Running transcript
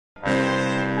Howdy,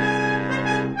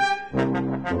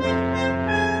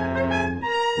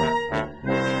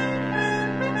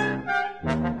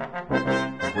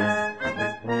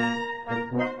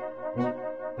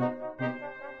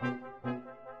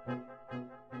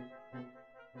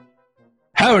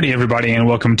 everybody, and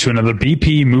welcome to another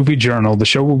BP Movie Journal, the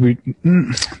show we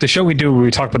do where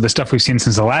we talk about the stuff we've seen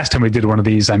since the last time we did one of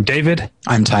these. I'm David.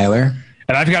 I'm Tyler.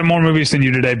 And I've got more movies than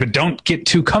you today, but don't get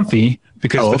too comfy,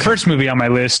 because the first movie on my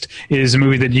list is a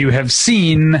movie that you have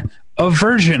seen a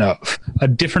version of, a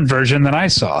different version than I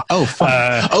saw. Oh, fun.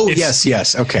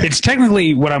 Yes. Okay. It's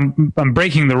technically what I'm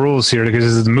breaking the rules here, because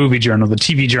this is the movie journal. The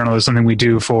TV journal is something we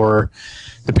do for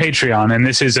the Patreon, and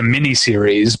this is a mini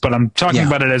series, but I'm talking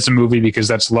about it as a movie because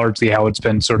that's largely how it's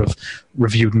been sort of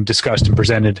reviewed and discussed and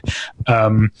presented.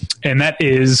 And that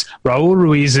is Raul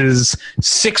Ruiz's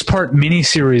 6-part mini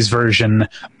series version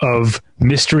of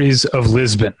Mysteries of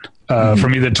Lisbon.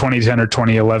 From either 2010 or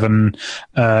 2011.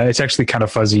 It's actually kind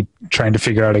of fuzzy trying to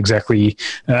figure out exactly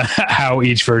how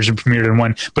each version premiered and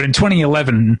when. But in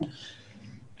 2011,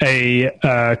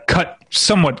 a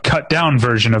somewhat cut down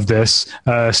version of this,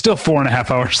 still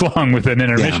 4.5 hours long with an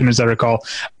intermission, as I recall,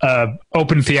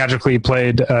 opened theatrically,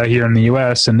 played here in the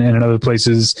US and in other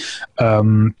places.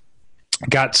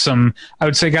 Got a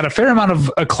fair amount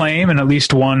of acclaim, and at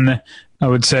least one, I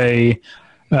would say,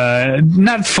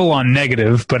 not full on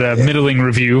negative, but a middling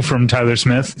review from Tyler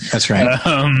Smith. That's right.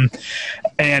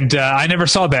 And I never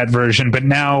saw that version, but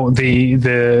now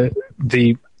the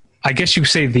I guess you could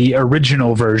say the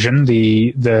original version,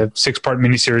 the 6-part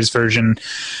miniseries version,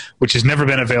 which has never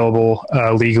been available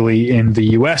legally in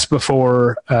the U.S.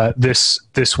 before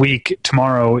this week.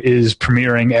 Tomorrow is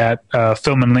premiering at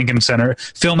Film at Lincoln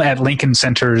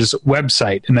Center's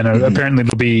website, and then apparently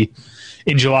it'll be.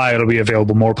 In July, it'll be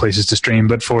available more places to stream,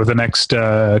 but for the next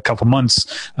couple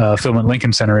months, Film at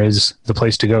Lincoln Center is the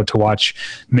place to go to watch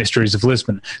Mysteries of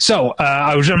Lisbon. So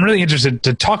I'm really interested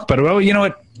to talk about it. Well, you know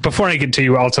what? Before I get to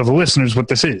you, I'll tell the listeners what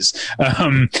this is.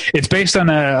 It's based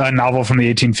on a novel from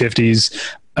the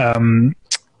 1850s.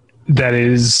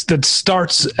 That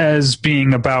starts as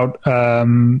being about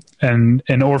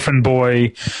an orphan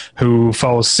boy who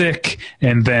falls sick,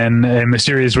 and then a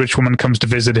mysterious rich woman comes to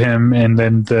visit him, and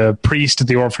then the priest at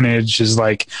the orphanage is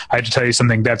like, I have to tell you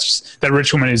something, that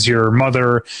rich woman is your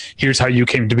mother, here's how you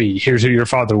came to be, here's who your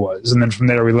father was. And then from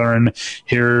there we learn,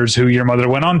 here's who your mother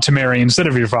went on to marry instead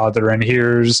of your father, and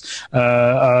here's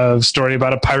a story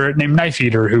about a pirate named Knife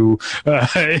Eater who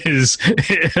is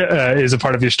a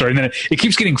part of your story. And then it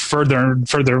keeps getting further and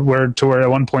further, where at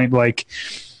one point, like,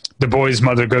 the boy's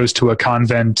mother goes to a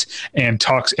convent and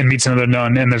talks and meets another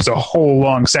nun, and there's a whole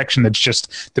long section that's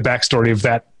just the backstory of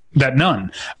that nun.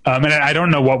 And I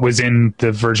don't know what was in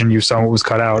the version you saw, what was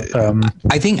cut out.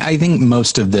 I think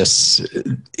most of this,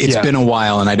 it's been a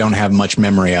while and I don't have much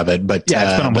memory of it, but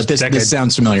this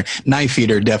sounds familiar. Knife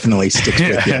Eater definitely sticks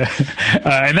with you.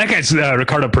 And that guy's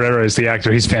Ricardo Pereira is the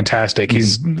actor. He's fantastic.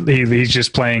 He's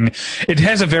just playing, it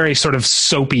has a very sort of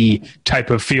soapy type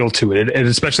of feel to it. And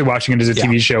especially watching it as a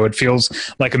TV show, it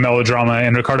feels like a melodrama,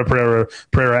 and Ricardo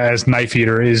Pereira as Knife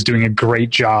Eater is doing a great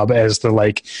job as the,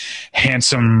 like,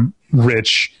 handsome,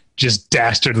 rich, just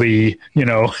dastardly,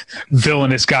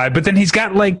 villainous guy. But then he's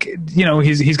got, like,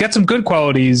 he's got some good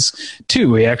qualities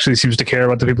too. He actually seems to care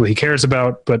about the people he cares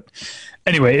about. But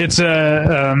anyway, it's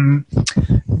the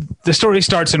story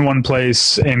starts in one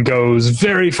place and goes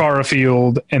very far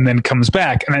afield and then comes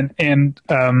back, and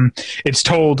it's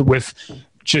told with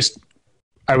just,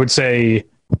 I would say,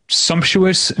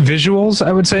 sumptuous visuals,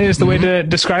 I would say, is the way to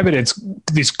describe it. It's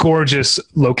these gorgeous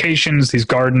locations, these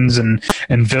gardens and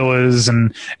villas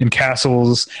and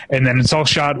castles, and then it's all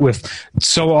shot with,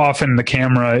 so often the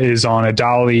camera is on a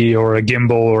dolly or a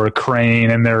gimbal or a crane,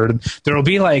 and there'll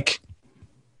be, like,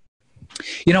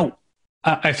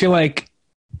 I feel like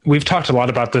we've talked a lot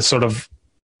about this sort of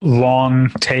long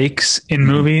takes in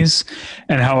movies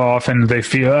and how often they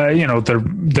feel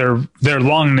their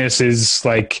longness is,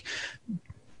 like,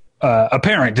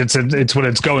 apparent. It's what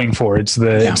it's going for. It's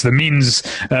the means.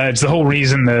 It's the whole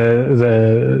reason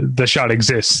the shot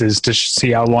exists, is to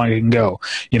see how long it can go.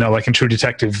 Like in True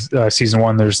Detective season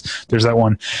 1, there's that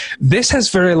one. This has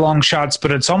very long shots,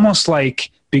 but it's almost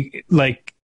like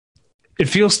it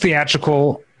feels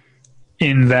theatrical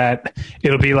in that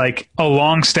it'll be like a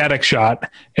long static shot,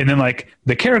 and then, like,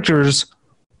 the characters,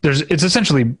 it's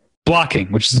essentially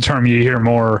blocking, which is the term you hear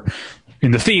more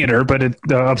in the theater, but it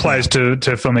applies to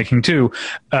filmmaking too.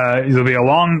 There'll be a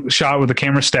long shot with the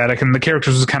camera static, and the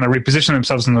characters will kind of reposition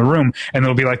themselves in the room, and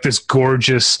there'll be, like, this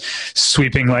gorgeous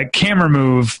sweeping, like, camera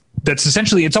move that's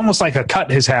essentially, it's almost like a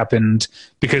cut has happened,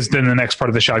 because then the next part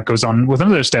of the shot goes on with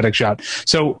another static shot.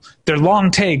 So they're long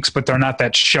takes, but they're not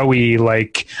that showy,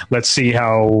 like, let's see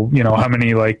how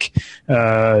many like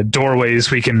doorways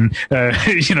we can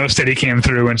steady cam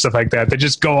through and stuff like that. They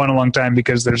just go on a long time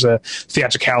because there's a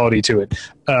theatricality to it.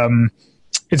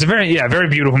 It's a very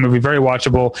beautiful movie, very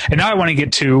watchable. And now I want to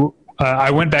get to,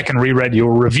 I went back and reread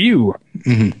your review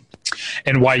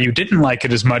and why you didn't like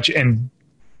it as much, and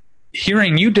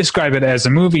hearing you describe it as a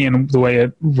movie and the way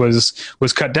it was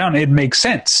cut down, it makes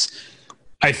sense,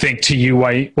 I think, to you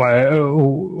why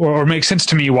or makes sense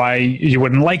to me why you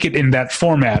wouldn't like it in that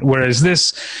format. Whereas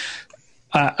this,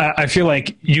 I feel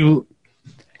like you,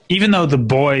 even though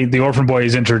the orphan boy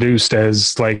is introduced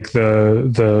as like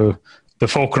the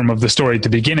fulcrum of the story at the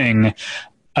beginning,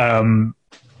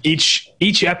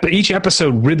 each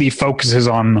episode really focuses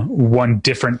on one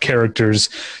different character's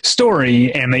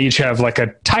story, and they each have like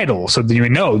a title, so that you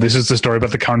know this is the story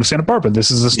about the Count of Santa Barbara, this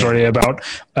is the story about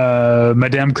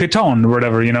Madame Clayton, or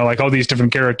whatever, like all these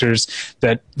different characters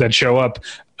that show up,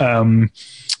 and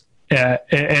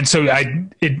so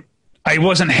I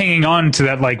wasn't hanging on to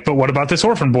that, like, but what about this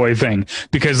orphan boy thing?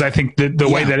 Because I think the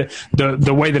way that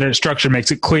the way that it's structured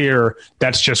makes it clear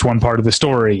that's just one part of the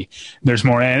story. There's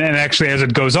more, and actually, as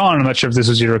it goes on, I'm not sure if this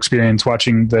was your experience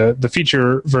watching the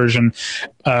feature version.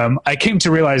 I came to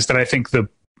realize that I think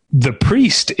the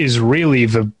priest is really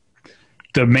the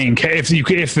main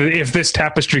if this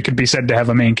tapestry could be said to have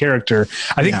a main character.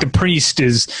 I think the priest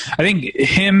is. I think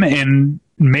him and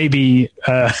maybe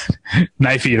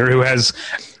Knife Eater, who has.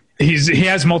 He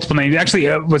has multiple names. Actually,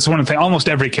 what's one of the things, almost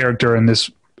every character in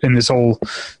this whole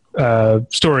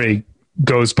story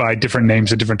goes by different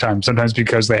names at different times. Sometimes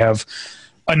because they have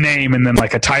a name and then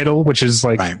like a title, which is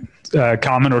like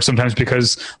common, or sometimes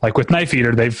because, like with Knife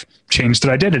Eater, they've changed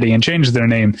their identity and changed their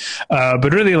name.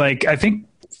 But really, like I think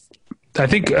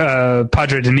Padre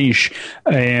Dinesh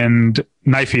and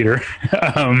Knife Eater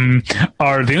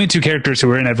are the only two characters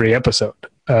who are in every episode.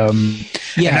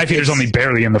 Knife Eater's only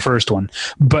barely in the first one,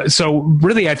 but so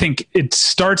really I think it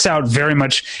starts out very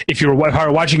much, if you were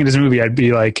watching it as a movie, I'd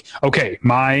be like, okay,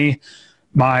 my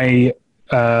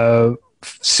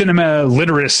cinema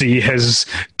literacy has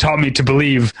taught me to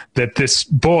believe that this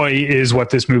boy is what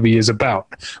this movie is about,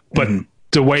 but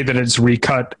the way that it's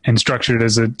recut and structured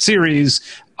as a series,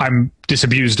 I'm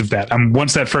disabused of that.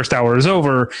 Once that first hour is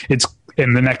over, it's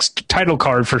in the next title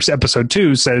card for episode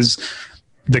 2 says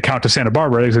the Count of Santa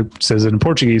Barbara, it says it in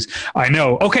Portuguese. I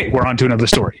know, okay, we're on to another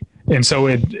story. And so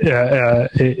it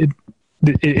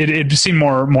seemed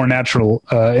more natural,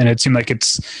 and it seemed like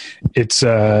its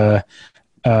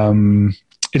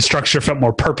structure felt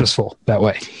more purposeful that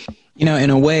way.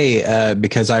 In a way,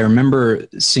 because I remember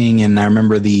seeing, and I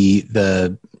remember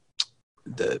the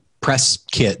press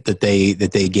kit that they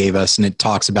gave us, and it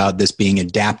talks about this being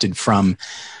adapted from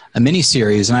a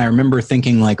miniseries, and I remember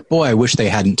thinking, like, boy, I wish they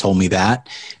hadn't told me that,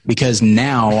 because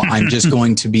now I'm just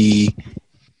going to be,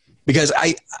 because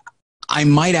I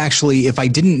might actually, if I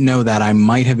didn't know that, I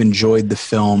might have enjoyed the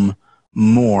film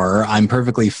more. I'm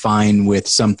perfectly fine with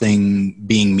something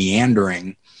being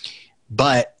meandering,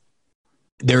 but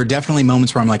there are definitely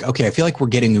moments where I'm like, okay, I feel like we're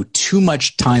getting too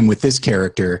much time with this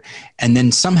character, and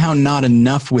then somehow not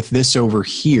enough with this over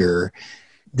here.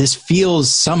 This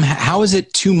feels somehow, how is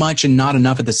it too much and not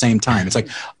enough at the same time? It's like,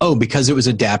 oh, because it was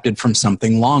adapted from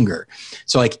something longer.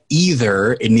 So like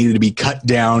either it needed to be cut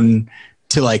down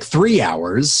to like 3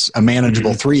 hours, a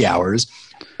manageable 3 hours,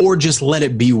 or just let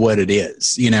it be what it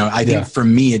is. I think for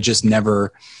me, it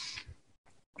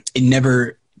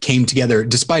never came together,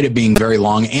 despite it being very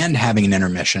long and having an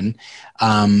intermission.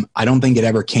 I don't think it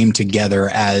ever came together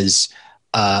as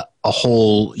a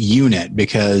whole unit,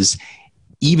 because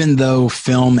even though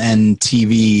film and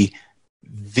TV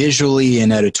visually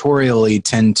and editorially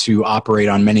tend to operate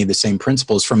on many of the same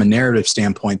principles, from a narrative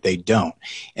standpoint, they don't.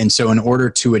 And so in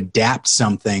order to adapt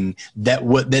something that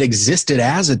existed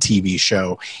as a TV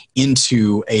show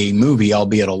into a movie,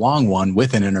 albeit a long one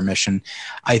with an intermission,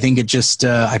 I think it just,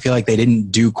 I feel like they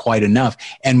didn't do quite enough.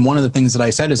 And one of the things that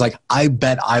I said is like, I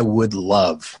bet I would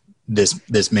love this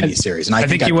miniseries, and I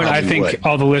think you would. I think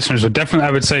all the listeners would definitely.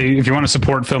 I would say if you want to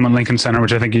support film at Lincoln Center,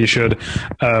 which I think you should,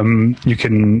 you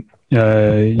can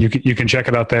check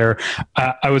it out there.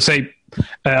 I would say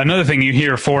another thing, you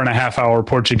hear 4.5 hour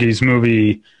Portuguese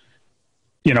movie,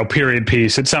 period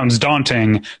piece. It sounds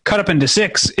daunting. Cut up into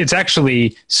 6, it's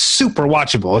actually super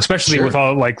watchable, especially with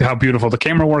all like how beautiful the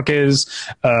camera work is,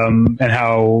 and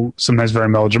how sometimes very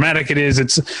melodramatic it is.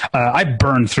 It's I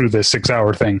burned through this 6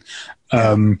 hour thing.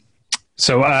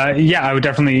 So I would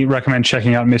definitely recommend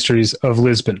checking out Mysteries of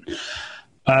Lisbon.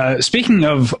 Speaking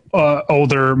of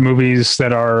older movies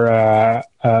that are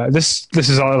this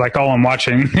is all I'm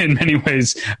watching in many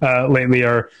ways lately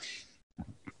are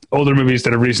older movies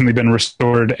that have recently been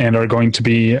restored and are going to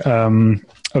be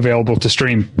available to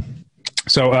stream.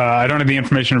 So I don't have the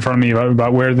information in front of me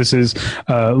about where this is.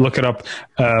 Look it up.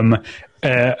 A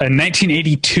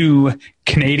 1982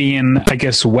 Canadian, I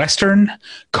guess, Western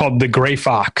called The Gray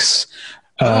Fox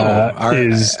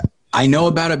I know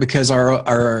about it because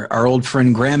our old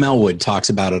friend Graham Elwood talks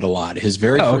about it a lot. His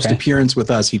very first appearance with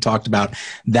us, he talked about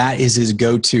that is his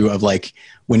go-to of like,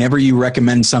 whenever you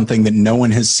recommend something that no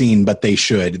one has seen, but they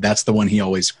should, that's the one he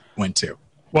always went to.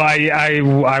 Well,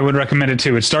 I would recommend it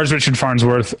too. It stars Richard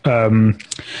Farnsworth, and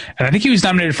I think he was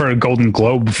nominated for a Golden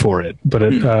Globe for it. But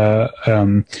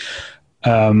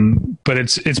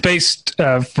it's based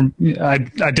from. I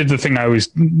did the thing I always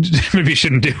maybe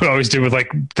shouldn't do. I always do with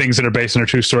like things that are based on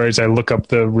true stories. I look up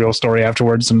the real story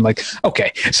afterwards. And I'm like,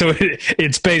 okay, so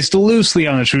it's based loosely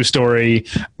on a true story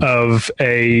of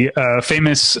a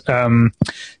famous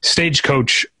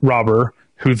stagecoach robber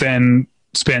who then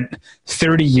spent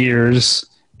 30 years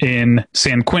in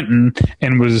San Quentin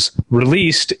and was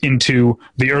released into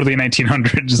the early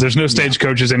 1900s. There's no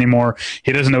stagecoaches anymore.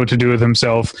 He doesn't know what to do with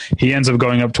himself. He ends up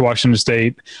going up to Washington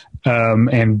State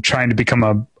and trying to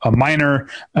become a miner.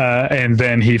 And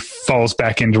then he falls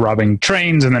back into robbing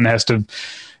trains and then has to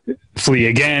flee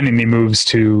again. And he moves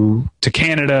to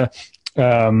Canada,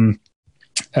 to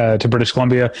British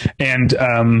Columbia. And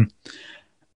the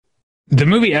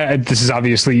movie, this is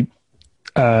obviously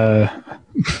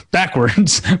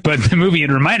backwards, but the movie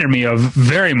it reminded me of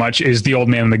very much is The Old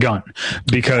Man and the Gun,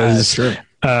 because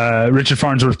Richard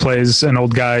Farnsworth plays an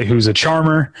old guy who's a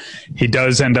charmer. He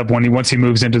does end up, once he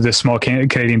moves into this small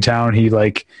Canadian town, he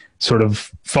like sort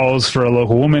of falls for a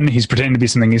local woman. He's pretending to be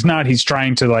something he's not. He's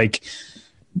trying to like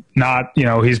not,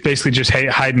 he's basically just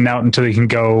hiding out until he can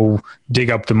go dig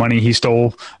up the money he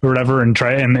stole or whatever and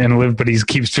try and live. But he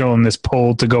keeps feeling this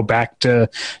pull to go back to,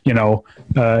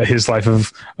 his life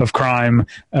of crime.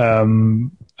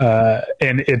 And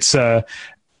it's a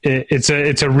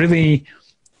really,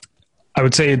 I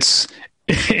would say it's,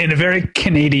 in a very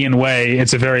Canadian way,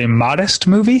 it's a very modest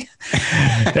movie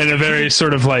and a very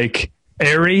sort of like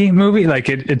airy movie. Like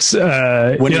it's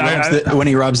when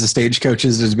he robs the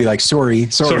stagecoaches, it'd be like sorry.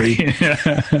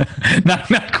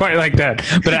 not quite like that,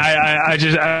 but I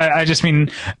just mean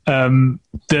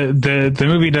the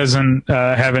movie doesn't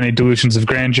have any delusions of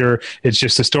grandeur. It's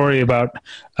just a story about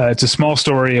it's a small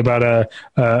story about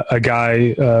a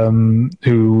guy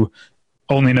who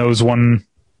only knows one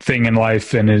thing in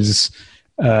life and is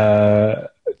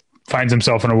finds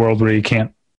himself in a world where he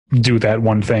can't do that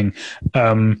one thing.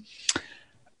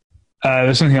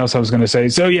 There's something else I was going to say.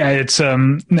 So yeah, it's I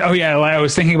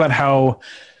was thinking about how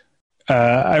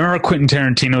I remember Quentin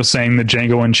Tarantino saying that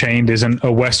Django Unchained isn't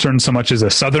a Western so much as a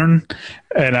Southern,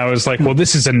 and I was like, well,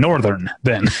 this is a Northern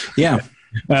then. Yeah.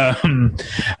 And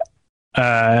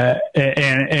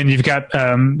you've got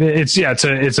it's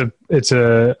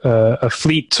a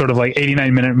fleet sort of like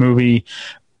 89-minute movie,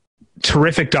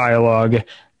 terrific dialogue,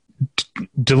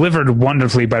 delivered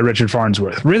wonderfully by Richard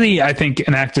Farnsworth. Really, I think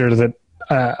an actor that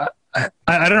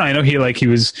I don't know. I know he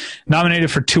was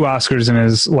nominated for 2 Oscars in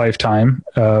his lifetime.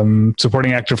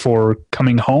 Supporting actor for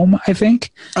Coming Home, I think.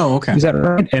 Oh, okay. Is that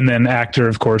right? And then actor,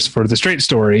 of course, for The Straight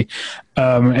Story.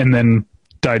 And then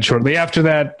died shortly after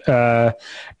that.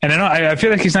 And I feel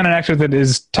like he's not an actor that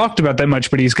is talked about that much,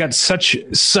 but he's got such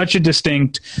a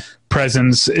distinct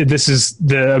presence. This is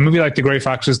a movie like The Gray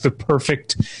Fox was the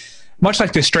perfect, much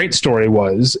like The Straight Story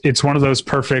was. It's one of those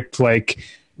perfect like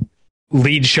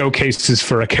lead showcases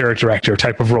for a character actor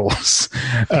type of roles.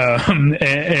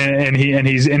 And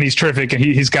he's terrific. And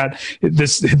he's got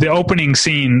the opening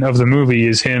scene of the movie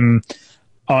is him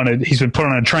he's been put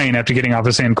on a train after getting out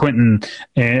of San Quentin,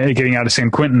 and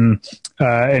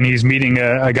he's meeting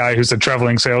a guy who's a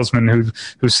traveling salesman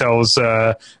who sells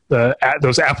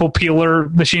those apple peeler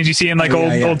machines you see in like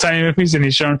old timey movies, and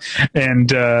he's shown, and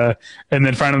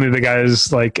then finally the guy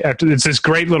is like, after it's this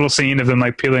great little scene of them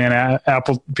like peeling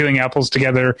apples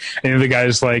together, and the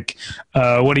guy's like,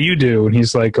 what do you do? And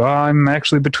he's like, oh, I'm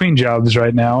actually between jobs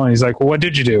right now. And he's like, well, what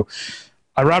did you do?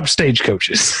 I robbed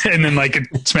stagecoaches. And then like a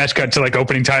smash cut to like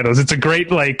opening titles. It's a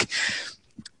great, like,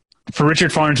 for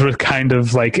Richard Farnsworth, kind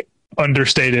of like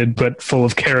understated but full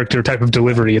of character type of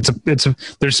delivery.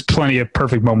 There's plenty of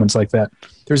perfect moments like that.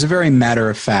 There's a very matter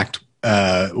of fact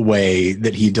way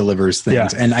that he delivers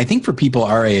things. Yeah. And I think for people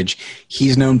our age,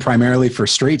 he's known primarily for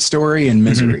Straight Story and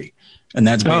Misery. Mm-hmm. And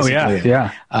that's basically it.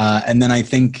 Yeah. And then I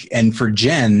think, and for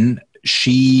Jen,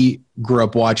 she grew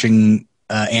up watching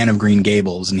Anne of Green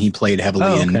Gables, and he played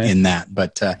heavily in that.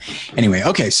 But anyway,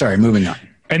 okay, sorry, moving on.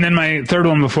 And then my third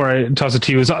one before I toss it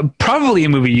to you is probably a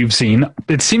movie you've seen.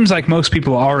 It seems like most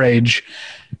people our age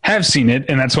have seen it,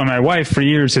 and that's why my wife for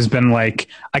years has been like,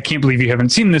 I can't believe you haven't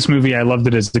seen this movie. I loved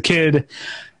it as a kid,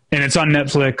 and it's on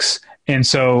Netflix. And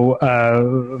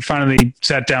so finally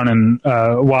sat down and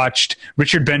watched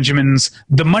Richard Benjamin's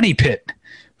The Money Pit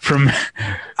from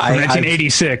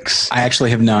 1986. I actually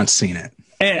have not seen it.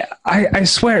 And I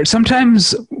swear,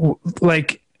 sometimes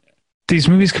like these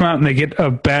movies come out and they get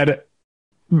a bad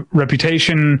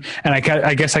reputation, and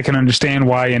I guess I can understand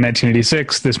why in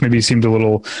 1986 this maybe seemed a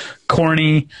little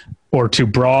corny or too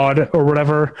broad or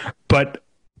whatever, but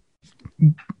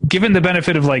given the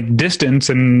benefit of like distance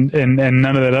and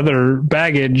none of that other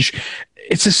baggage,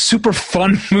 it's a super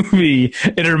fun movie.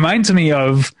 It reminds me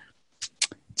of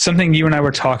something you and I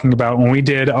were talking about when we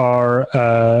did our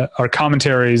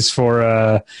commentaries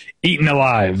for Eaten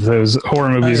Alive, those horror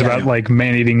movies about like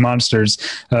man-eating monsters.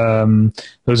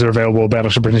 Those are available at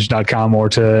battleshippretension.com or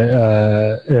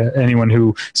to anyone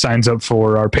who signs up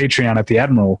for our Patreon at the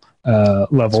Admiral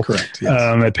level. That's correct,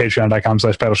 yes. At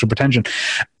patreon.com/battleshippretension.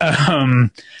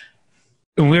 And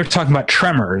we were talking about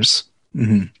Tremors.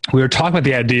 Mm-hmm. We were talking about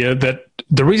the idea that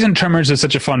the reason Tremors is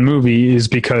such a fun movie is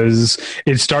because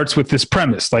it starts with this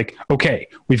premise. Like, okay,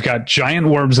 we've got giant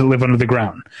worms that live under the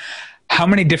ground. How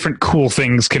many different cool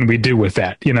things can we do with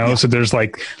that? You know, yeah. So there's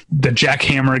like the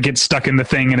jackhammer gets stuck in the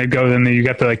thing and it goes, and then you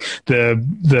got the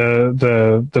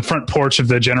front porch of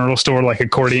the general store, like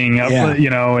accordioning up, you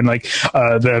know, and like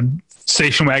the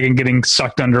station wagon getting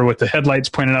sucked under with the headlights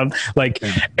pointed out, like,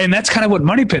 and that's kind of what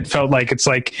Money Pit felt like. It's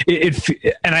like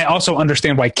and I also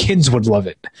understand why kids would love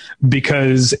it,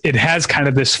 because it has kind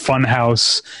of this fun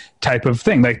house type of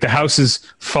thing. Like the house is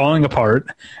falling apart,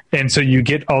 and so you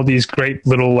get all these great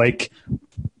little like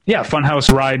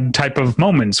funhouse ride type of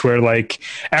moments where like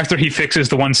after he fixes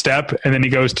the one step and then he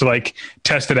goes to like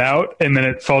test it out and then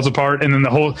it falls apart, and then the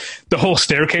whole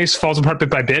staircase falls apart bit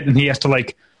by bit, and he has to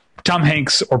like, Tom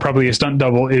Hanks, or probably a stunt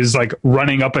double, is like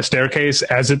running up a staircase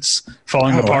as it's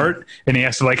falling apart, and he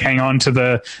has to like hang on to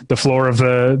the floor of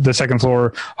the second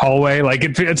floor hallway. Like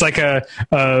it's like a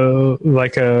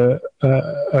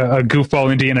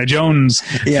goofball Indiana Jones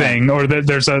thing, or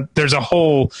there's a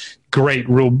whole great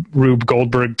Rube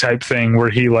Goldberg type thing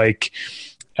where he like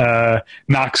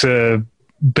knocks a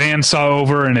bandsaw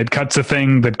over and it cuts a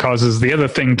thing that causes the other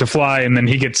thing to fly, and then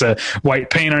he gets a white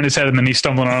paint on his head, and then he's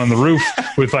stumbling on the roof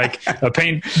with like a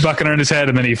paint bucket on his head,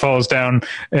 and then he falls down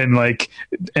and like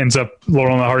ends up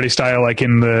Laurel and Hardy style, like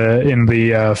in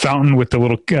the fountain with the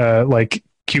little like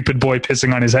Cupid boy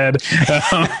pissing on his head.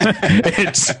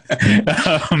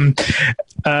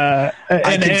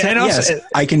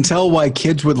 I can tell why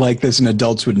kids would like this and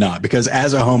adults would not, because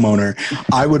as a homeowner,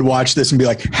 I would watch this and be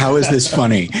like, how is this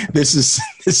funny? This is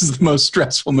the most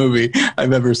stressful movie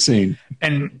I've ever seen.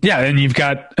 And you've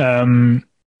got Tom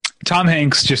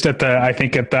Hanks just at the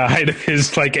height of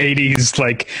his like 80s,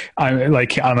 like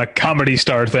on a comedy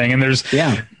star thing. And there's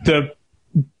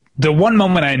the one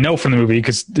moment I know from the movie,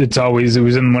 because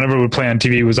whenever we would play on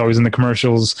TV, it was always in the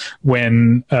commercials,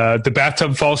 when the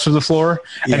bathtub falls through the floor,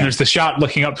 and there's the shot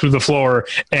looking up through the floor,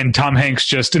 and Tom Hanks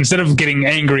just, instead of getting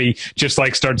angry, just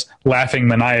like starts laughing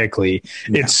maniacally.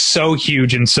 Yeah. It's so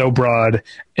huge and so broad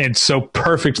and so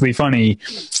perfectly funny.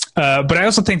 But I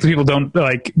also think that people don't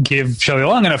like give Shelley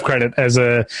Long enough credit as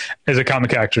a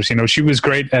comic actress. You know, she was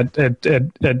great at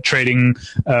trading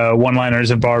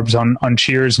one-liners and barbs on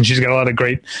Cheers, and she's got a lot of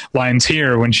great lines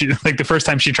here. When she, like, the first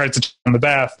time she tries to turn on the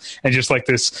bath, and just like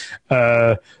this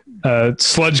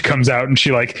sludge comes out, and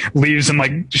she like leaves and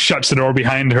like shuts the door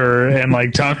behind her, and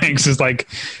like Tom Hanks is like,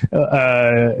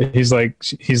 he's like,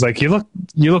 you look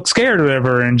scared or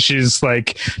whatever, and she's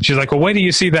like, well, wait till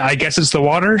you see that. I guess it's the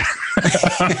water.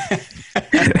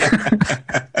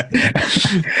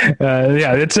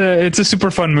 It's a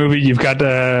super fun movie. You've got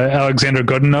Alexander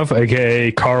Godunov,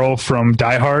 aka Carl from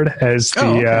Die Hard, as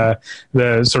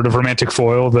the sort of romantic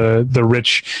foil, the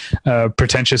rich,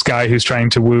 pretentious guy who's trying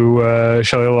to woo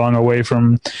Shelley Long away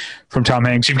from Tom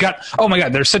Hanks. You've got, oh my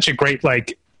God, there's such a great,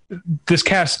 like, this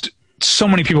cast. So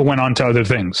many people went on to other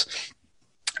things.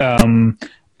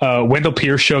 Wendell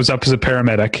Pierce shows up as a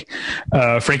paramedic.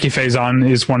 Frankie Faison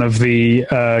is one of the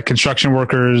construction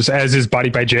workers, as is Body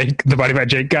by Jake, the Body by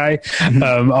Jake guy.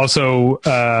 Mm-hmm. Also,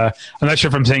 I'm not sure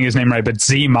if I'm saying his name right, but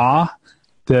Zi Ma,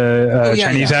 the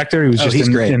Chinese actor who was just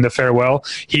in The Farewell.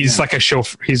 He's like a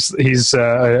chauffeur. He's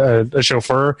a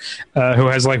chauffeur who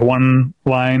has like one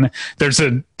line. There's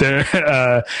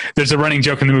there's a running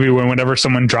joke in the movie whenever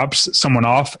someone drops someone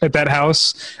off at that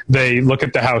house, they look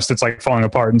at the house that's like falling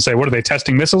apart and say, what are they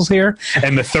testing missiles here?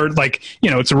 And the third, like,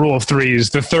 it's a rule of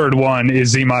threes. The third one is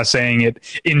Zima saying it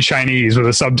in Chinese with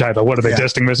a subtitle. What are they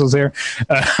testing missiles here?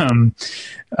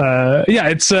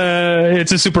 It's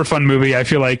a super fun movie. I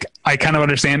feel like I kind of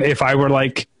understand if I were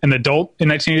like an adult in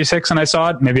 1986 and I saw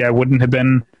it, maybe I wouldn't have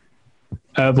been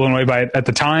blown away by it at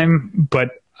the time,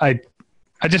 but I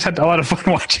just had a lot of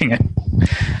fun watching it.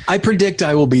 I predict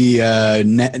I will be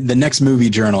the next movie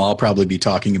journal. I'll probably be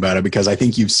talking about it because I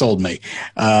think you've sold me.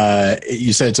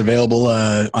 You said it's available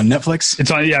on Netflix.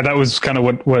 It's on. Yeah, that was kind of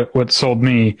what sold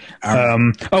me.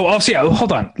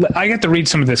 Hold on. I get to read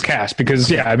some of this cast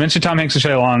because I mentioned Tom Hanks and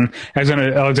Shelley Long,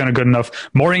 Alexander Goodenough.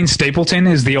 Maureen Stapleton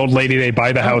is the old lady they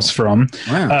buy the house from.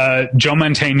 Wow. Joe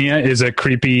Mantegna is a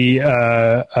creepy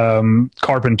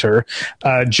carpenter.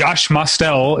 Josh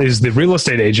Mostel is the real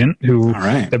estate agent who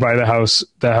they buy the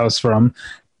house from.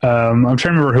 I'm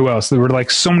trying to remember who else. There were like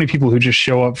so many people who just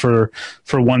show up for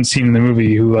one scene in the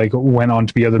movie who like went on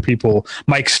to be other people.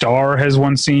 Mike Starr has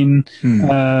one scene in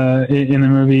the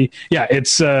movie. Yeah,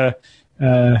 it's a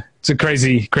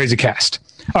crazy cast.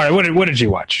 All right, what did you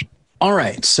watch? All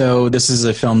right, so this is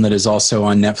a film that is also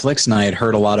on Netflix and I had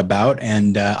heard a lot about,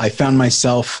 and I found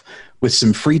myself with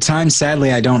some free time.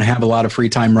 Sadly, I don't have a lot of free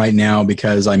time right now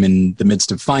because I'm in the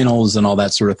midst of finals and all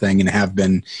that sort of thing, and have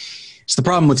been. It's the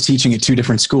problem with teaching at two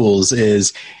different schools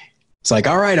is it's like,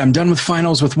 all right, I'm done with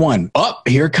finals with one. Oh,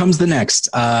 here comes the next.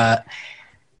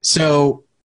 So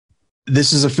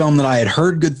this is a film that I had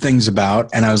heard good things about,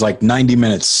 and I was like 90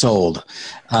 minutes sold.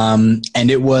 And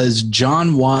it was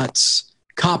John Watts'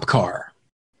 Cop Car.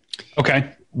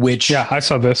 Okay. Which I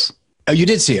saw this. Oh, you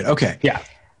did see it? Okay. Yeah.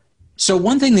 So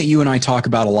one thing that you and I talk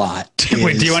about a lot is...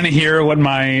 Wait, do you want to hear what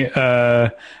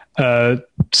my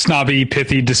snobby,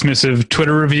 pithy, dismissive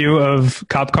Twitter review of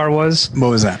Cop Car was? What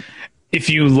was that? If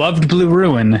you loved Blue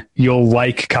Ruin, you'll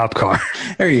like Cop Car.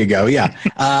 There you go. Yeah.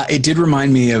 It did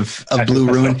remind me of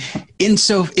Blue Ruin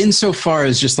insofar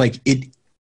as just like it,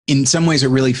 in some ways it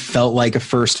really felt like a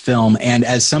first film. And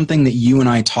as something that you and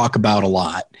I talk about a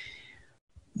lot,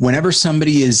 whenever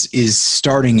somebody is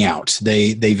starting out,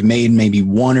 they've made maybe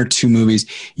one or two movies,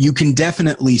 you can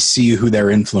definitely see who their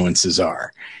influences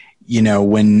are.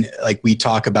 When like we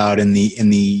talk about in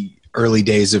the early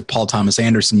days of Paul Thomas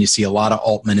Anderson, you see a lot of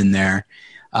Altman in there,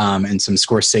 and some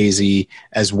Scorsese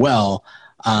as well.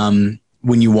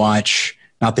 When you watch,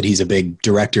 not that he's a big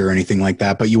director or anything like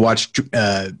that, but you watch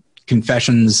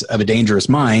Confessions of a Dangerous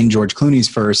Mind, George Clooney's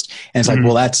first, and it's like,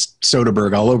 well, that's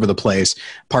Soderbergh all over the place,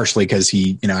 partially because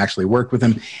he, actually worked with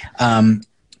him.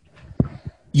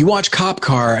 You watch Cop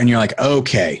Car and you're like,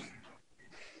 okay,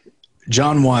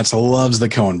 John Watts loves the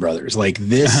Coen brothers. Like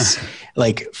this,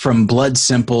 like from Blood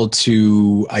Simple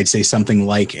to, I'd say something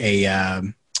like a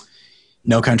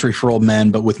No Country for Old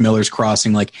Men, but with Miller's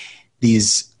Crossing, like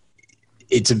these.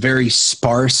 It's a very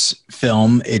sparse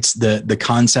film. It's the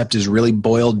concept is really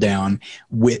boiled down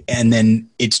and then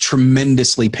it's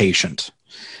tremendously patient.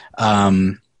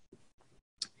 There'll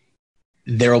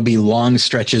be long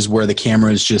stretches where the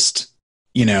camera is just,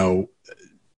 in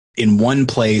one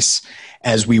place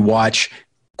as we watch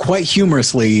quite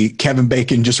humorously Kevin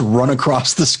Bacon just run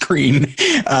across the screen,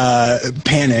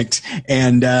 panicked.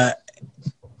 And the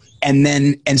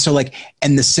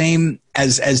same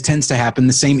as tends to happen,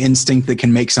 the same instinct that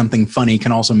can make something funny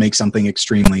can also make something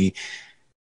extremely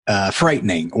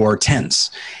frightening or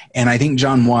tense. And I think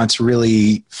John Watts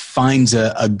really finds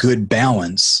a good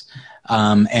balance.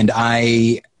 And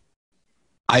I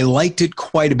liked it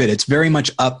quite a bit. It's very much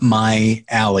up my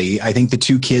alley. I think the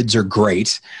two kids are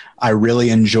great. I really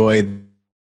enjoy the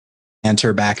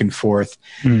banter back and forth.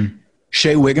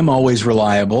 Shea Whigham, always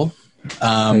reliable.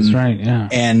 That's right. Yeah.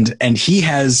 And he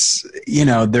has,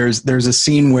 there's a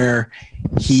scene where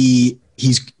he's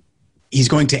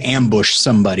going to ambush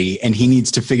somebody and he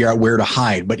needs to figure out where to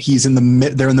hide, but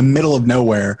they're in the middle of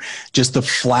nowhere, just the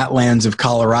flatlands of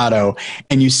Colorado.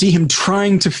 And you see him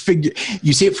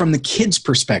you see it from the kid's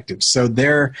perspective. So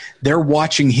they're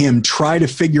watching him try to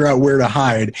figure out where to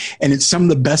hide. And it's some of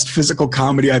the best physical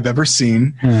comedy I've ever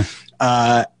seen.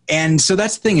 And so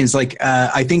that's the thing is like,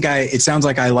 I think it sounds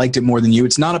like I liked it more than you.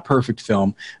 It's not a perfect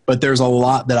film, but there's a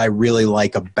lot that I really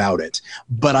like about it.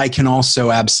 But I can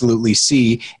also absolutely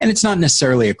see, and it's not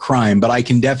necessarily a crime, but I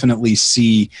can definitely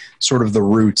see sort of the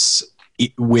roots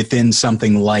within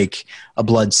something like A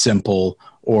Blood Simple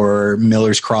or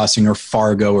Miller's Crossing or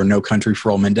Fargo or No Country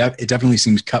for Old Men. It definitely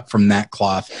seems cut from that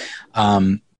cloth.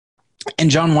 And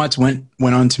John Watts went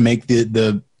on to make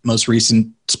the most recent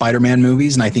Spider-Man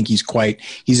movies, and I think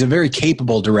he's a very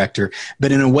capable director.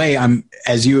 But in a way,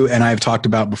 as you and I have talked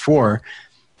about before,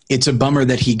 it's a bummer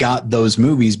that he got those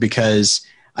movies, because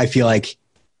I feel like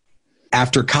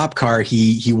after Cop Car,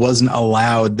 he wasn't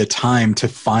allowed the time to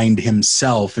find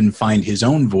himself and find his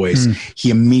own voice. He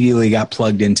immediately got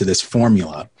plugged into this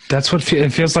formula. That's what it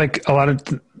feels like. A lot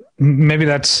of, maybe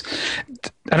that's,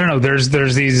 I don't know. There's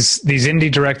these indie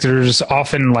directors,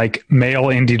 often like male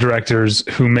indie directors,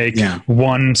 who make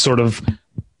one sort of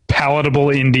palatable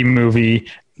indie movie,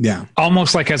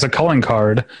 almost like as a calling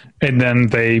card, and then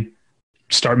they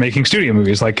start making studio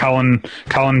movies, like Colin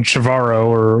Trevorrow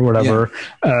or whatever.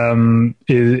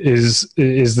 Is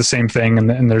the same thing,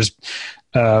 and there's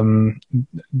been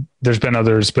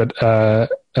others, but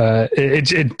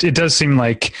it does seem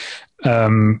like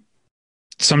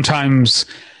sometimes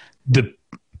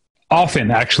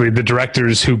often actually the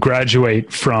directors who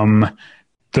graduate from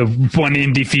the one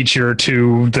indie feature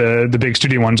to the big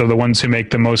studio ones are the ones who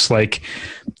make the most like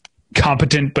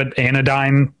competent but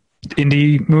anodyne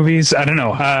indie movies. I don't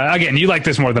know. Again, you like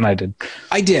this more than I did.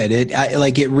 I did.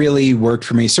 It really worked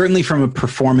for me, certainly from a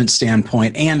performance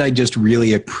standpoint. And I just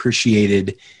really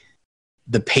appreciated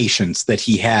the patience that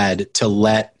he had to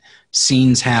let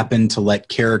scenes happen, to let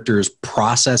characters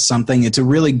process something. It's a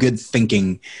really good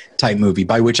thinking type movie,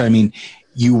 by which I mean,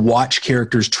 you watch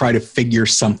characters try to figure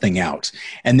something out.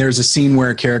 And there's a scene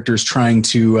where a character is trying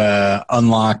to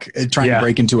to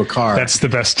break into a car. That's the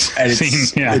best scene.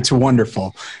 Yeah. It's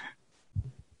wonderful.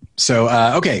 So,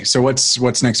 okay. So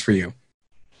what's next for you?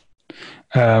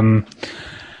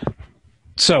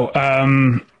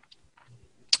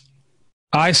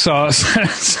 I saw,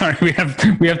 sorry, we have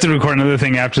to record another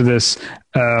thing after this.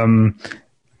 And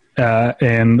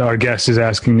our guest is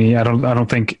asking me, I don't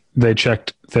think they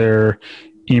checked their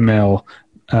email.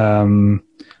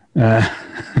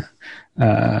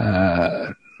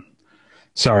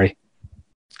 Sorry.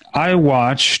 I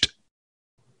watched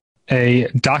a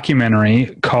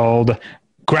documentary called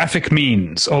Graphic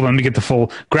Means. Hold on, let me get the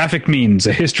full Graphic Means,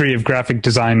 A History of Graphic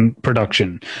Design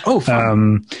Production. Oh,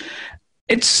 fun.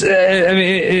 It's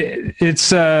okay,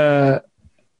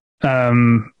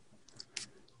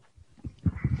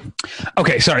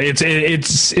 sorry.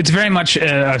 It's very much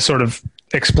a sort of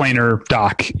explainer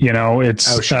doc,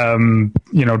 it's,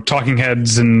 talking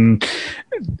heads and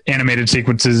animated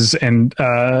sequences. And,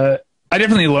 I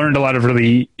definitely learned a lot of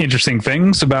really interesting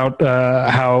things about,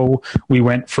 how we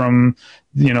went from,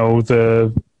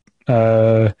 the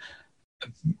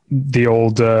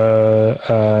old,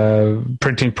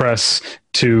 printing press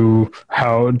to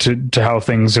how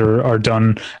things are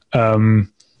done, on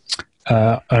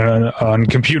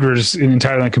computers,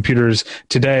 entirely on computers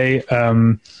today.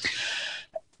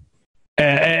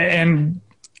 And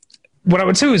what I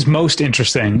would say was most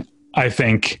interesting, I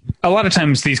think a lot of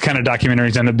times these kind of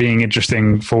documentaries end up being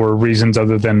interesting for reasons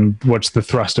other than what's the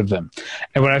thrust of them.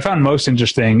 And what I found most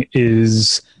interesting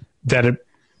is that it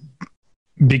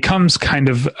becomes kind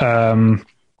of a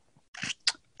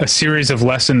series of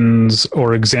lessons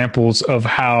or examples of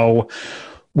how,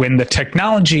 when the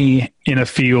technology in a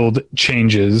field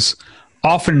changes,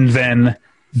 often then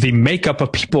the makeup of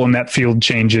people in that field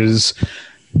changes,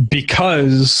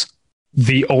 because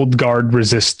the old guard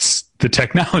resists the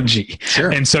technology. Sure.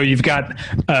 And so you've got,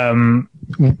 when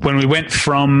we went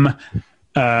from,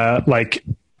 like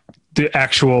the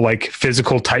actual like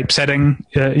physical typesetting,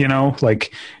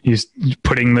 like he's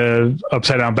putting the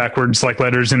upside down backwards, like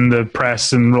letters in the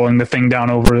press and rolling the thing down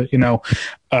over, we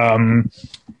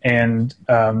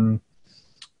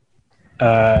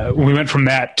went from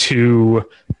that to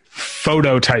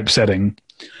photo typesetting.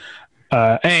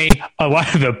 A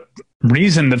lot of the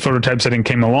reason that photo typesetting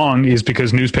came along is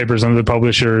because newspapers and other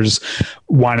publishers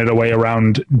wanted a way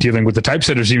around dealing with the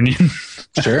typesetters union.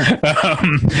 Sure.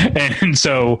 And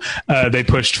so they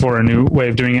pushed for a new way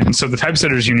of doing it. And so the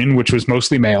typesetters union, which was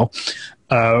mostly male,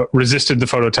 resisted the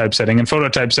photo typesetting, and photo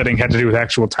typesetting had to do with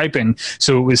actual typing.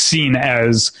 So it was seen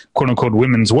as quote unquote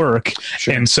women's work.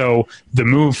 Sure. And so the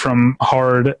move from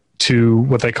hard to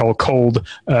what they call cold,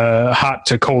 hot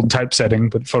to cold typesetting,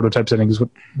 but photo typesetting is what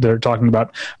they're talking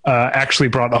about, actually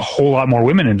brought a whole lot more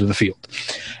women into the field.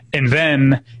 And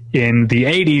then in the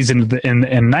 80s and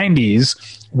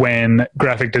 90s, when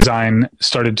graphic design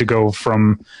started to go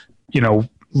from,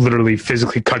 literally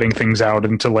physically cutting things out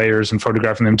into layers and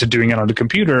photographing them to doing it on a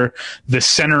computer, the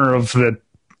center of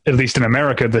at least in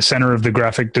America, the center of the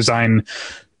graphic design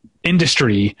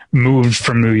industry moved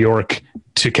from New York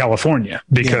to California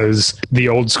because the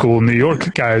old school New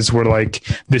York guys were like,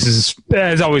 this is,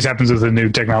 as always happens with the new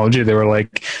technology, they were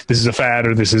like, this is a fad,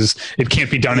 or it can't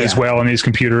be done as well on these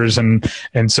computers. And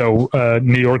so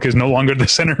New York is no longer the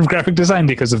center of graphic design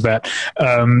because of that.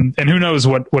 And who knows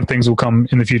what things will come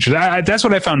in the future. That's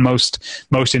what I found most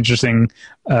interesting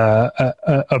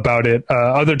about it.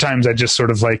 Other times I just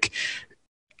sort of like,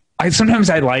 sometimes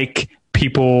I like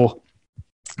people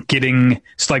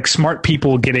smart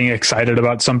people getting excited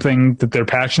about something that they're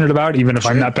passionate about, even if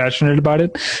I'm not passionate about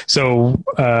it. So,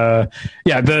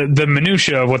 the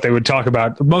minutia of what they would talk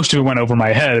about, most of it went over my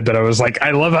head, but I was like, I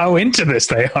love how into this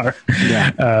they are.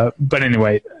 Yeah. But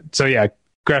anyway, so yeah,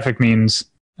 Graphic Means,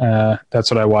 that's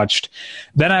what I watched.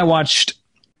 Then I watched,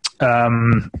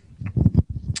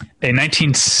 a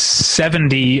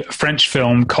 1970 French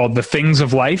film called The Things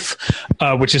of Life,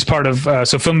 which is part of,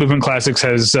 so Film Movement Classics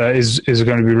is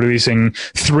going to be releasing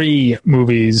 3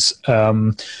 movies,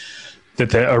 French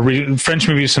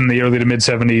movies from the early to mid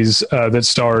 70s, that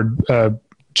starred,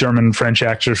 German-French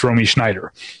actress Romy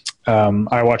Schneider.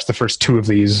 I watched the first 2 of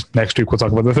these. Next week we'll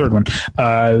talk about the third one.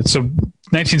 So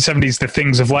 1970s The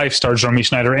Things of Life stars Romy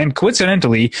Schneider and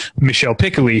coincidentally Michelle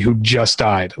Piccoli, who just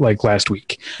died like last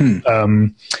week.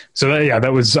 That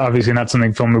was obviously not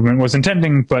something Film Movement was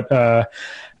intending, but the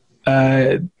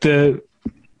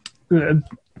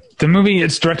movie,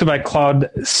 it's directed by Claude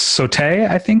Sautet,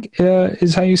 I think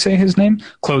is how you say his name,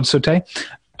 Claude Sautet.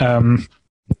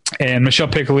 And Michelle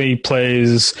Piccoli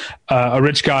plays a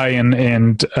rich guy,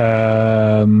 and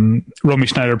Romy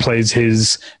Schneider plays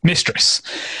his mistress.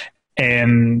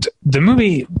 And the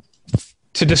movie,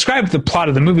 to describe the plot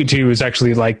of the movie to you, is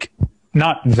actually like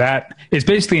not that. It's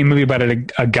basically a movie about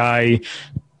a guy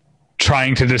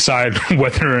trying to decide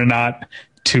whether or not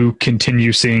to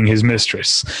continue seeing his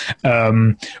mistress.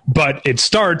 But it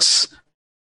starts.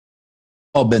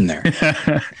 All been there.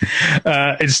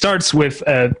 It starts with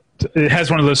it has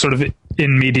one of those sort of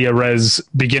in media res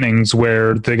beginnings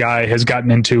where the guy has gotten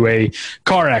into a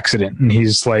car accident and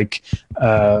he's like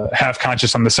half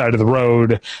conscious on the side of the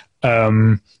road.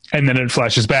 And then it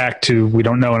flashes back to, we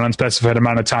don't know, an unspecified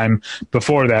amount of time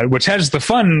before that, which has the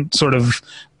fun sort of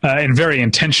and very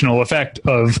intentional effect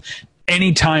of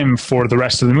any time for the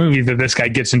rest of the movie that this guy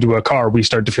gets into a car, we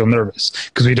start to feel nervous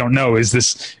because we don't know, is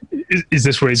this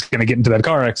where he's going to get into that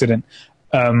car accident?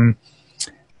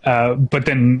 But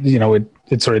then,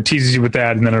 it sort of teases you with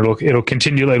that, and then it'll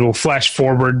continue. It'll flash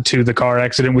forward to the car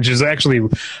accident, which is actually for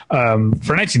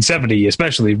 1970,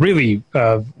 especially, really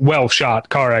well shot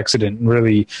car accident.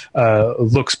 Really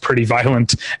looks pretty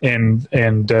violent and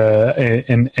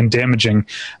damaging.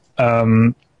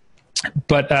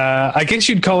 But I guess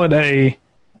you'd call it a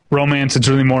romance. It's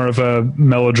really more of a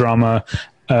melodrama.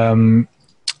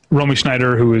 Romy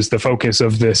Schneider, who is the focus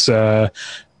of this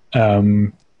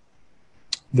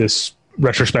this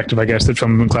retrospective, I guess, that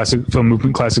Film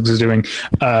Movement Classics is doing,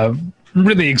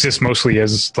 really exists mostly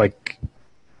as like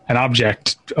an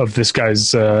object of this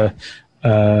guy's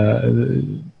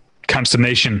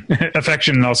consternation,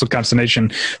 affection, and also consternation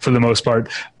for the most part.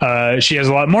 She has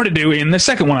a lot more to do in the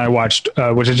second one I watched,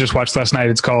 which I just watched last night.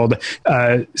 It's called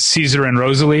Caesar and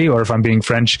Rosalie, or if I'm being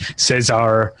French,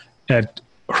 César et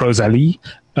Rosalie.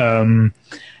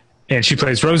 And she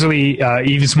plays Rosalie.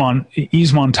 Yves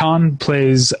Montand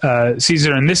plays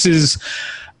Caesar. And this is,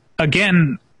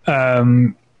 again,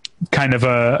 kind of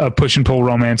a push and pull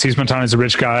romance. Yves Montand is a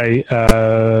rich guy.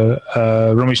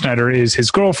 Romy Schneider is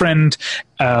his girlfriend.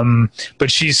 But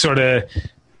she's sort of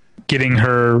getting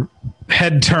her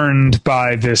head turned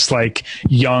by this like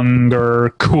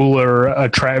younger, cooler,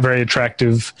 very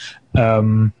attractive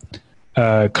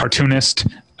cartoonist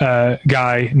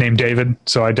guy named David.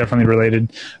 So I definitely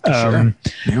related. Sure.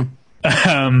 Yeah.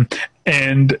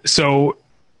 And so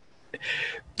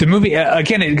the movie,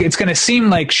 again, it's going to seem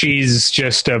like she's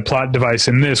just a plot device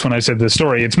in this when I said the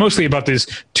story. It's mostly about these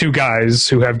 2 guys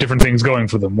who have different things going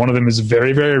for them. One of them is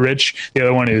very, very rich. The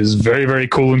other one is very, very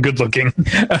cool and good looking.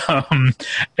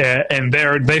 And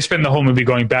they spend the whole movie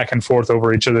going back and forth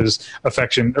over each other's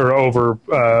affection, or over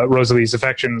Rosalie's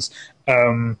affections.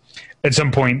 At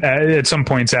some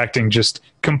points acting just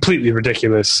completely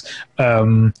ridiculous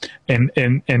and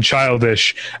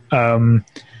childish.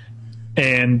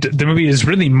 And the movie is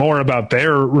really more about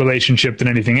their relationship than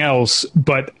anything else.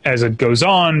 But as it goes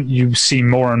on, you see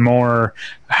more and more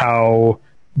how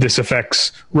this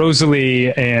affects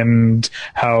Rosalie, and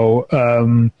how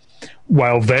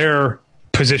while they're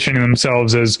positioning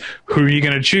themselves as, who are you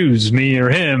going to choose, me or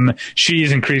him?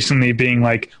 She's increasingly being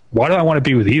like, why do I want to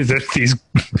be with these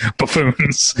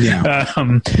buffoons? Yeah.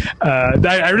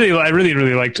 I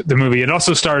really liked the movie. It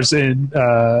also stars in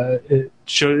the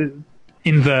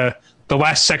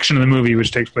last section of the movie, which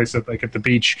takes place at the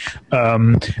beach.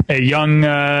 A young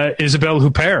Isabelle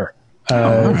Huppert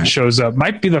shows up.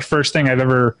 Might be the earliest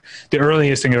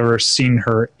thing I've ever seen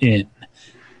her in,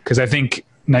 because I think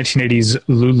 1980's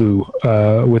Lulu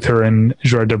with her and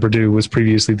Gerard Depardieu was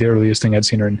previously the earliest thing I'd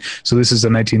seen her in. So this is a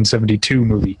 1972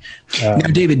 movie. Now,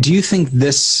 David, do you think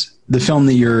the film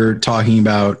that you're talking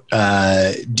about,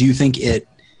 do you think it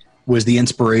was the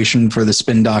inspiration for the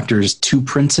Spin Doctor's Two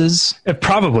Princes?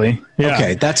 Probably. Yeah.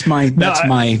 Okay, that's my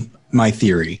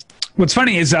theory. What's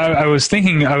funny is I was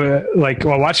thinking,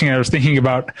 while watching it, I was thinking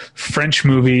about French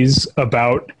movies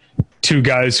about two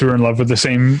guys who are in love with the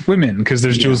same women, because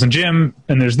there's Jules and Jim,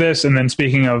 and there's this. And then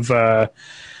speaking of Gerard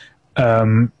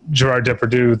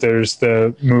Depardieu, there's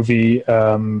the movie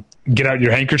Get Out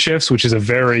Your Handkerchiefs, which is a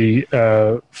very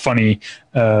funny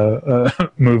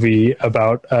movie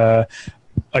about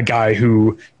a guy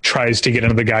who tries to get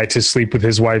another guy to sleep with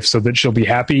his wife so that she'll be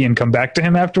happy and come back to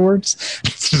him afterwards.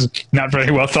 This is not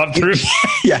very well thought through.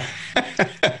 Yeah.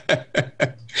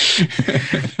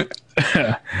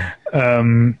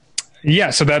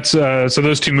 Yeah, so that's so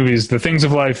those two movies, The Things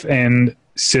of Life and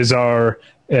César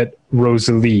et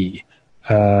Rosalie.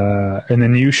 And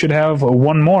then you should have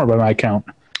one more by my count.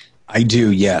 I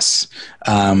do, yes.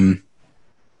 So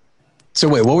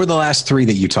wait, what were the last three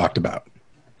that you talked about?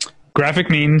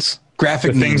 Graphic Means.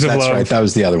 Graphic The Means, Things of that's Love. right. That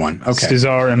was the other one. Okay.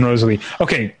 César and Rosalie.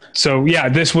 Okay, so yeah,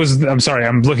 this was, I'm sorry,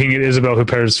 I'm looking at Isabelle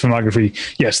Huppert's filmography.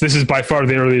 Yes, this is by far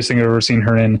the earliest thing I've ever seen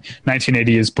her in.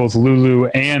 1980 is both Lulu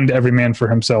and Every Man for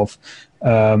Himself.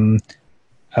 And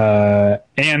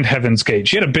Heaven's Gate.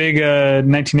 She had a big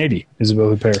 1980,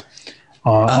 Isabelle Huppert,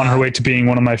 on her way to being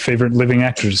one of my favorite living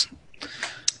actors.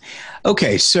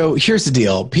 Okay, so here's the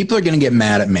deal. People are going to get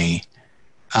mad at me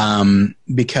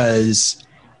because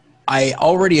I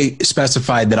already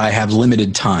specified that I have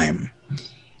limited time.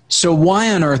 So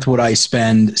why on earth would I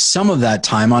spend some of that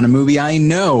time on a movie I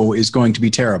know is going to be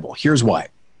terrible? Here's why.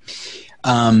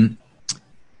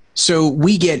 So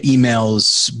we get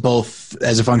emails both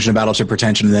as a function of Battleship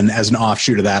Pretension, and then as an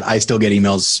offshoot of that, I still get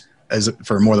emails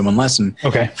for More Than One Lesson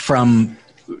from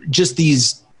just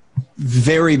these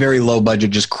very, very low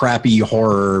budget, just crappy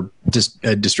horror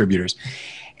distributors.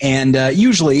 And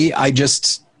usually I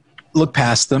just look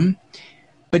past them.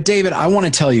 But David, I want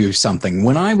to tell you something.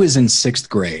 When I was in 6th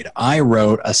grade, I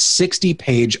wrote a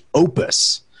 60-page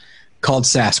opus called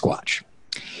Sasquatch.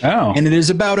 Oh. And it is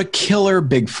about a killer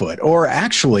Bigfoot. Or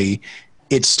actually,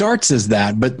 it starts as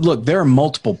that. But look, there are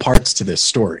multiple parts to this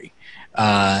story.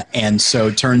 And so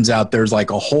it turns out there's like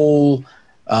a whole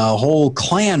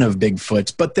clan of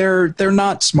Bigfoots, but they're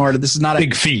not smart. This is not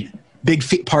Big feet. Big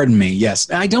feet. Pardon me.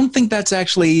 Yes. I don't think that's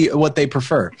actually what they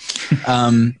prefer.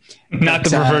 Not the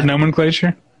preferred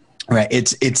nomenclature. Right.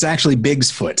 It's actually Big's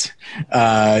foot,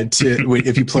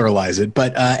 if you pluralize it.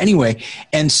 But anyway,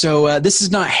 and so this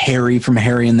is not Harry from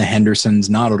Harry and the Hendersons,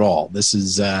 not at all. This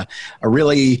is a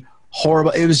really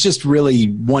horrible. It was just really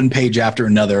one page after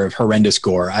another of horrendous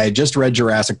gore. I had just read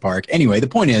Jurassic Park. Anyway, the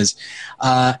point is,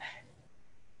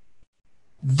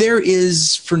 there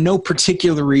is, for no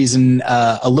particular reason,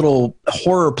 a little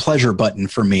horror pleasure button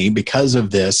for me because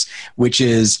of this, which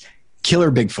is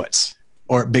Killer Bigfoots,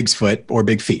 or Big's Foot, or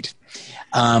Big Feet.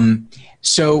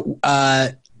 So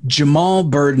Jamal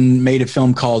Burden made a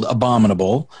film called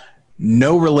Abominable,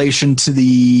 no relation to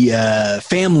the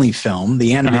family film,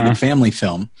 the animated family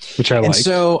film. Which I liked. And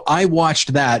so I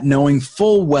watched that knowing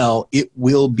full well it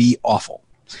will be awful.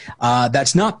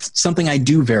 That's not something I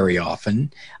do very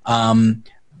often.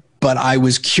 But I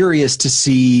was curious to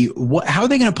see how are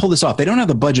they going to pull this off? They don't have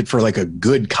the budget for like a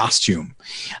good costume.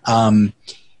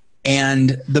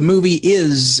 And the movie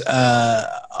is,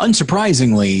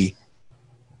 unsurprisingly,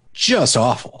 just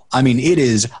awful. I mean, it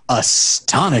is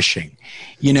astonishing.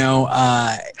 You know,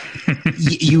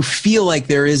 you feel like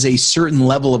there is a certain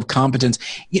level of competence.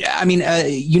 I mean,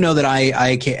 you know that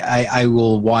I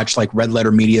will watch like Red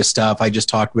Letter Media stuff. I just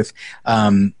talked with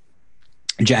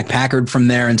Jack Packard from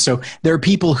there. And so there are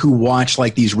people who watch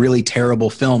like these really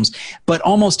terrible films, but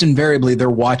almost invariably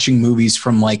they're watching movies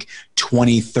from like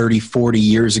 20, 30, 40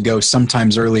 years ago,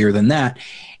 sometimes earlier than that.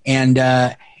 And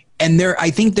I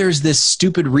think there's this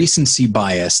stupid recency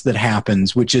bias that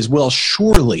happens, which is, well,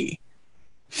 surely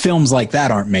films like that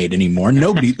aren't made anymore.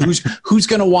 Nobody who's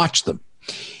going to watch them.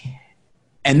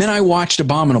 And then I watched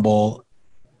Abominable,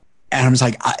 And I was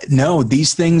like, no,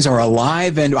 these things are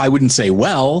alive. And I wouldn't say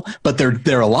well, but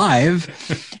they're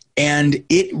alive. And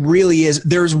it really is.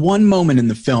 There's one moment in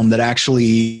the film that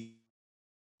actually,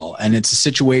 and it's a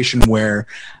situation where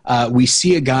we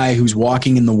see a guy who's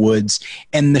walking in the woods,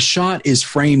 and the shot is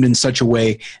framed in such a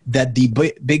way that the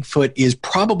Bigfoot is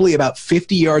probably about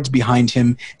 50 yards behind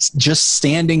him, just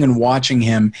standing and watching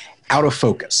him out of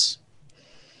focus.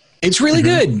 It's really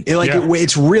good.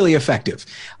 It's really effective.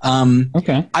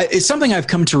 Okay. It's something I've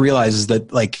come to realize is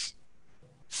that like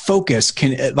focus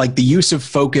can, like the use of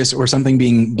focus or something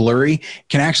being blurry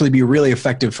can actually be really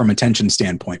effective from attention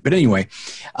standpoint. But anyway,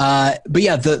 but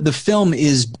yeah, the film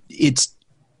is, it's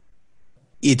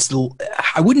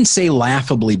I wouldn't say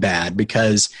laughably bad,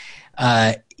 because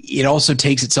it also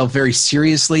takes itself very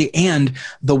seriously, and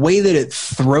the way that it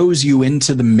throws you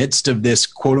into the midst of this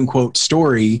quote unquote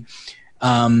story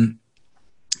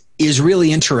is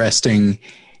really interesting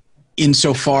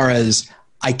insofar as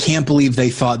I can't believe they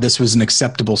thought this was an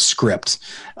acceptable script,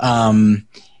 and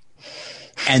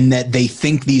that they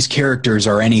think these characters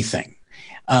are anything.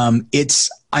 I'm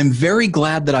very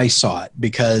glad that I saw it,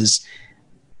 because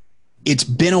it's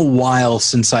been a while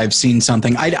since I've seen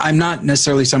something. I'm not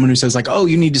necessarily someone who says like, oh,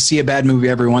 you need to see a bad movie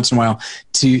every once in a while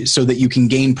so that you can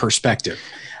gain perspective.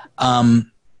 But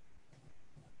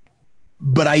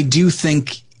I do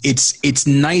think it's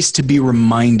nice to be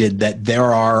reminded that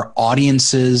there are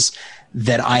audiences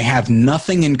that I have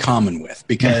nothing in common with,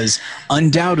 because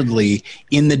undoubtedly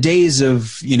in the days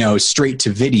of, straight to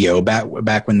video,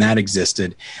 back when that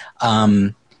existed,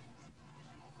 and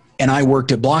I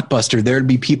worked at Blockbuster, there'd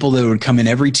be people that would come in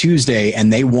every Tuesday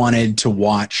and they wanted to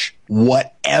watch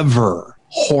whatever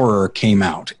horror came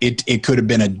out. It could have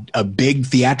been a big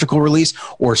theatrical release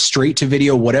or straight to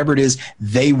video, whatever it is,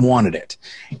 they wanted it.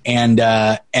 And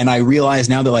I realize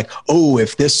now they're like, oh,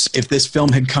 if this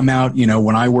film had come out,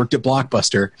 when I worked at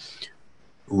Blockbuster,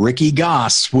 Ricky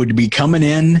Goss would be coming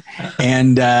in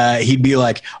and he'd be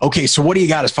like, okay, so what do you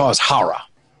got as far as horror?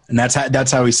 And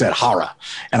that's how he said horror.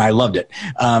 And I loved it.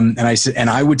 And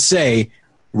I would say,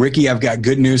 Ricky, I've got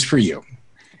good news for you.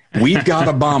 We've got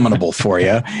Abominable for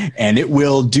you, and it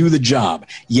will do the job.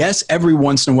 Yes, every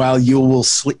once in a while you will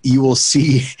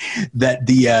see that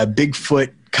the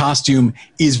Bigfoot costume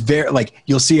is very, like,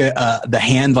 you'll see the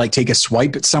hand like take a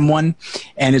swipe at someone,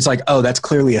 and it's like, oh, that's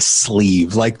clearly a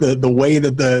sleeve. Like the way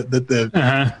that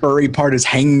the furry part is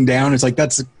hanging down, it's like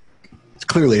it's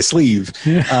clearly a sleeve.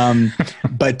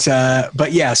 But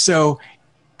yeah, so.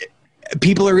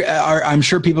 People are I'm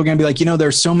sure people are going to be like,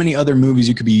 there's so many other movies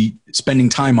you could be spending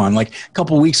time on. Like a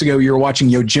couple of weeks ago, you were watching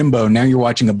Yojimbo. Now you're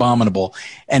watching Abominable.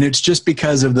 And it's just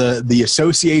because of the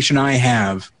association I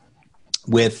have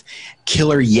with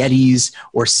killer Yetis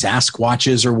or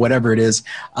Sasquatches or whatever it is.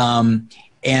 And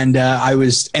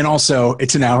also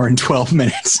it's an hour and 12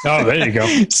 minutes. Oh, there you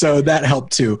go. So that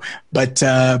helped too. But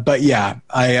yeah,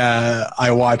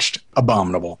 I watched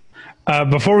Abominable.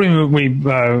 Before we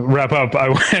wrap up,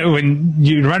 when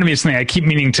you reminded me of something I keep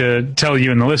meaning to tell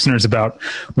you and the listeners about,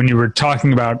 when you were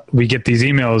talking about, we get these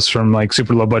emails from like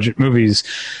super low budget movies.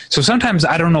 So sometimes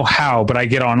I don't know how, but I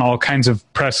get on all kinds of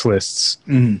press lists.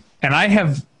 Mm-hmm. And I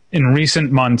have in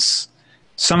recent months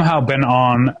somehow been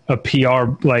on a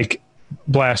PR like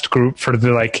blast group for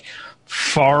the like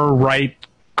far right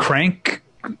crank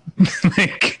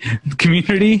like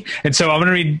community. And so I'm going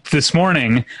to read this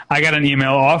morning. I got an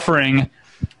email offering.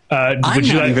 I'm not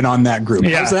even on that group.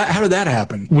 Yeah. How did that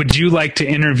happen? Would you like to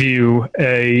interview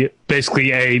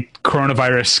basically a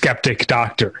coronavirus skeptic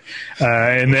doctor?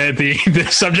 And the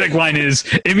subject line is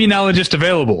immunologist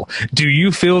available. Do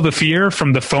you feel the fear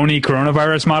from the phony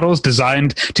coronavirus models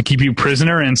designed to keep you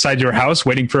prisoner inside your house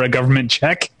waiting for a government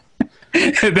check?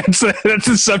 That's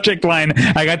the subject line.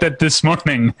 I got that this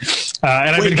morning,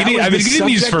 and I've been getting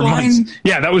these for months.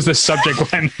 Yeah, that was the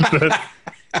subject line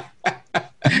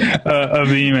of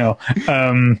the email.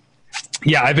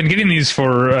 Yeah, I've been getting these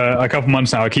for a couple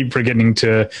months now. I keep forgetting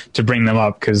to bring them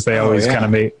up because they always kind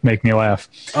of make me laugh.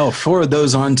 Oh, forward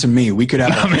those on to me. We could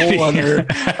have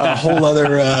a whole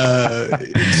other.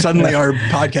 Suddenly, our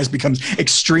podcast becomes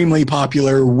extremely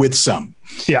popular with some.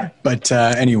 Yeah, but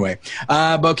anyway,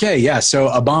 okay, yeah. So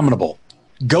Abominable,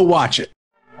 go watch it.